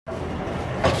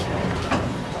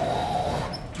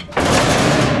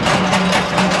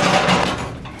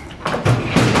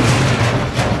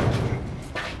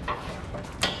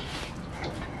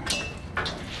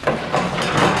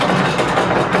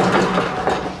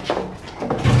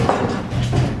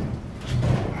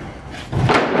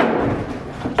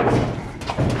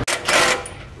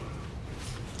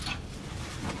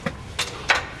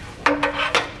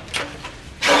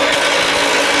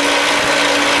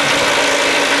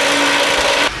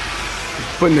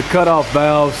putting the cutoff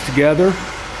valves together.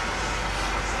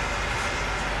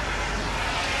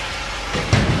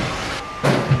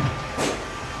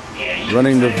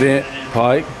 Running the vent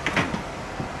pipe.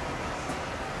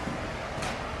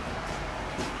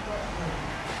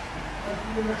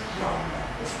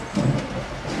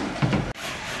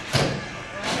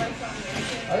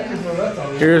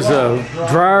 Here's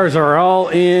dryers are all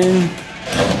in,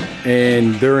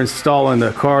 and they're installing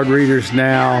the card readers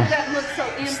now.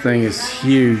 This thing is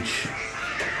huge.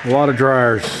 A lot of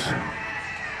dryers.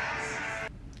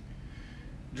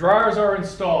 Dryers are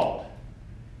installed.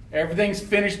 Everything's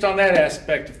finished on that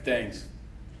aspect of things.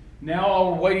 Now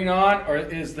all we're waiting on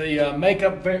is the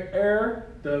makeup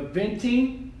air, the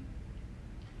venting,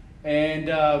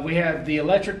 and we have the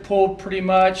electric pulled pretty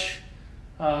much.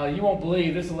 You won't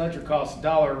believe this electric costs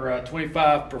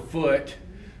 $1.25 per foot.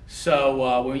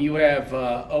 So when you have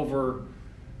over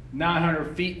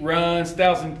 900 feet runs,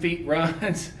 1,000 feet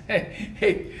runs,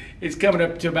 it's coming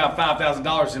up to about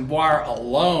 $5,000 in wire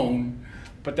alone,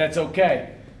 but that's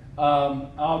okay.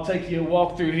 I'll take you a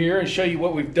walk through here and show you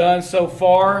what we've done so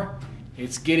far.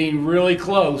 It's getting really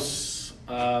close.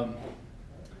 I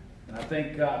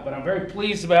think, but I'm very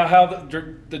pleased about how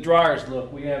the dryers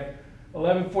look. We have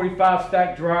 1145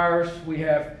 stack dryers. We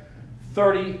have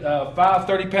 5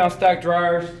 30-pound stack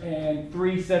dryers and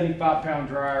 3 75-pound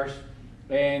dryers.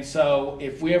 And so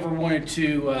if we ever wanted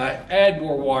to add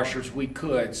more washers, we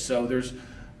could. So there's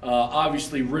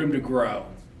obviously room to grow.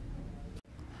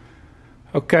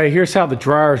 Okay, here's how the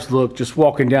dryers look just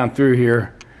walking down through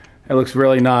here. That looks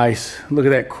really nice. Look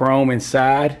at that chrome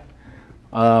inside.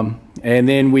 And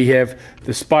then we have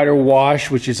the spider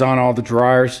wash, which is on all the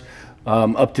dryers,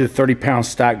 up to 30-pound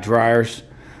stack dryers.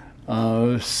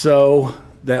 So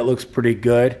that looks pretty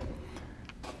good.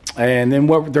 And then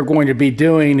what they're going to be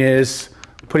doing is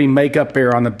putting makeup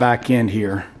air on the back end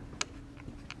here.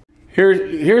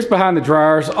 Here's behind the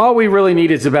dryers. All we really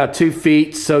need is about 2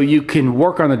 feet so you can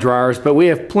work on the dryers, but we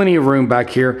have plenty of room back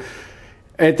here.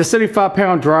 At the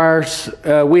 75-pound dryers,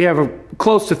 we have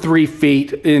close to 3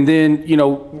 feet, and then, you know,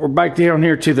 we're back down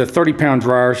here to the 30-pound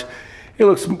dryers. It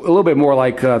looks a little bit more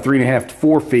like 3.5 to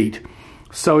 4 feet.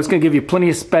 So it's gonna give you plenty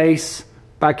of space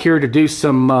back here to do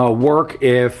some work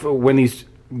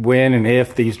when and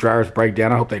if these dryers break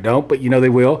down. I hope they don't, but you know they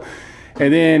will.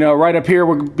 And then right up here,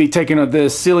 we'll be taking the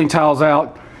ceiling tiles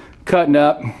out, cutting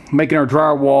up, making our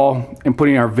dryer wall, and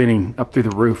putting our venting up through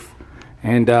the roof.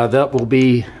 And that will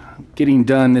be getting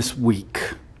done this week.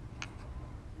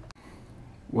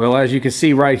 Well, as you can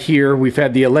see right here, we've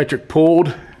had the electric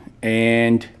pulled.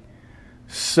 And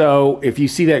so if you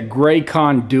see that gray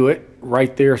conduit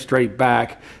right there straight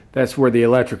back, that's where the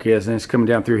electric is. And it's coming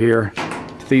down through here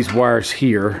to these wires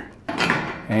here.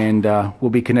 And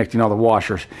we'll be connecting all the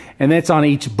washers, and that's on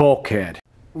each bulkhead.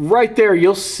 Right there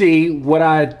you'll see what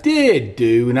I did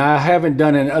do, and I haven't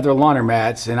done in other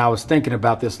laundromats, and I was thinking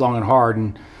about this long and hard,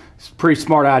 and it's a pretty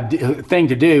smart thing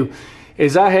to do,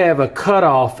 is I have a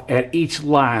cutoff at each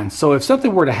line. So if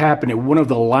something were to happen at one of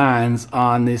the lines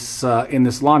on this in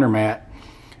this laundromat,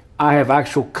 I have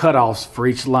actual cutoffs for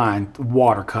each line,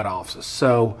 water cutoffs.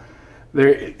 So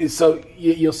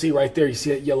you'll see right there, you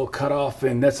see that yellow cutoff,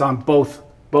 and that's on both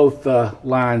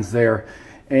lines there,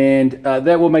 and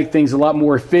that will make things a lot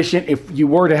more efficient. If you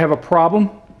were to have a problem,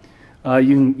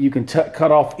 you can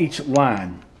cut off each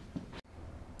line.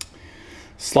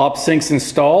 Slop sinks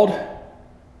installed,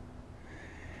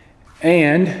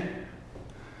 and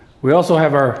we also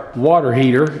have our water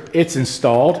heater. It's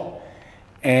installed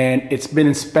and it's been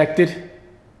inspected,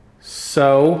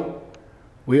 so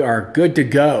we are good to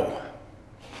go.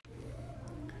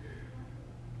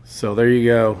 So there you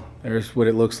go. There's what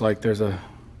it looks like. There's a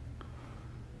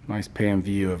nice pan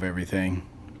view of everything.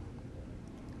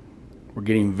 We're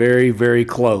getting very, very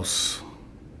close.